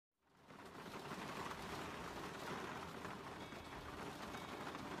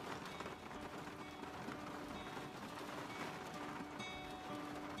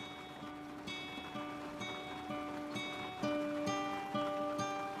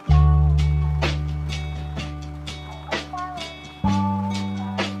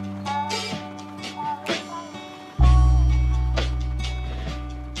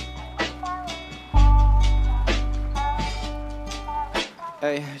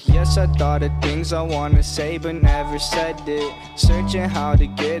Yes, I thought of things I wanna say but never said it. Searching how to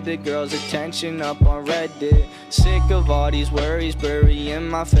get the girl's attention up on Reddit. Sick of all these worries burying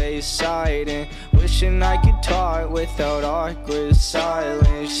my face hiding. Wishing I could talk without awkward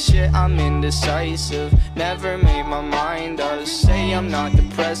silence. Shit, I'm indecisive, never made my mind up. Say I'm not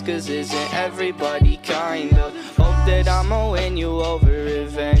depressed cause isn't everybody kind of. Hope that I'ma win you over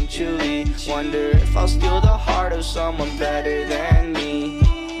eventually. Wonder if I'll steal the heart of someone better than me.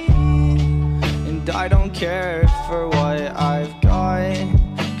 And I don't care for what I've got,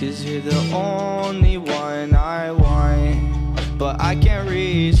 cause you're the only one I want. But I can't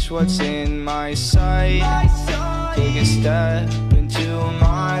reach what's in my sight. Take a step into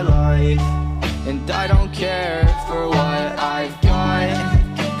my life. And I don't care for what I've got,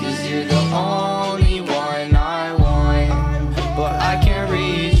 cause you're the only one I want. But I can't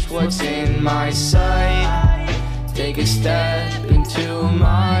reach what's in my sight. Take a step into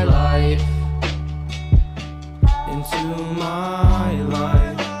my life. Into my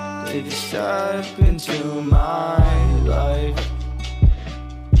life. Take a step into my life.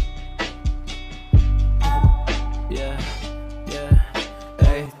 Yeah,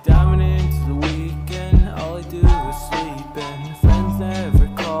 hey, diving into the weekend, all I do is sleep, and friends never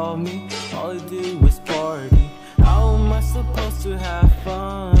call me, all I do is party. How am I supposed to have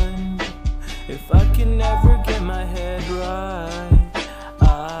fun if I can never get my head right?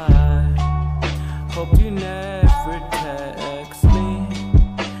 I hope you never text me,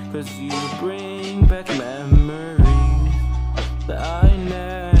 cause you bring back memories that I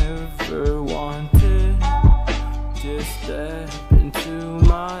never wanted. Just step into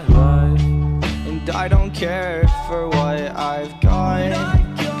my life. And I don't care for what I've got,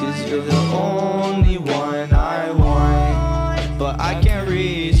 cause you're the only one I want. But I can't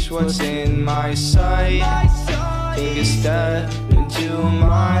reach what's in my sight. Take a step into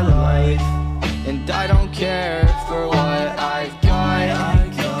my life. And I don't care for what I've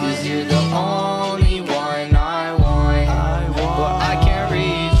got, cause you're the only one I want. But I can't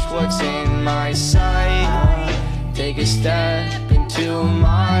reach what's in my sight. Take a step into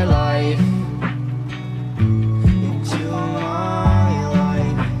my life. Into my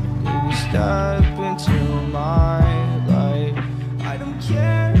life. Take a step into my life. I don't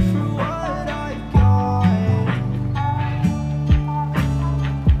care for what I've got.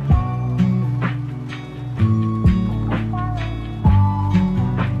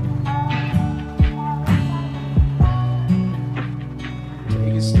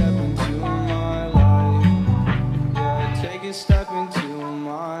 Take a step into my life.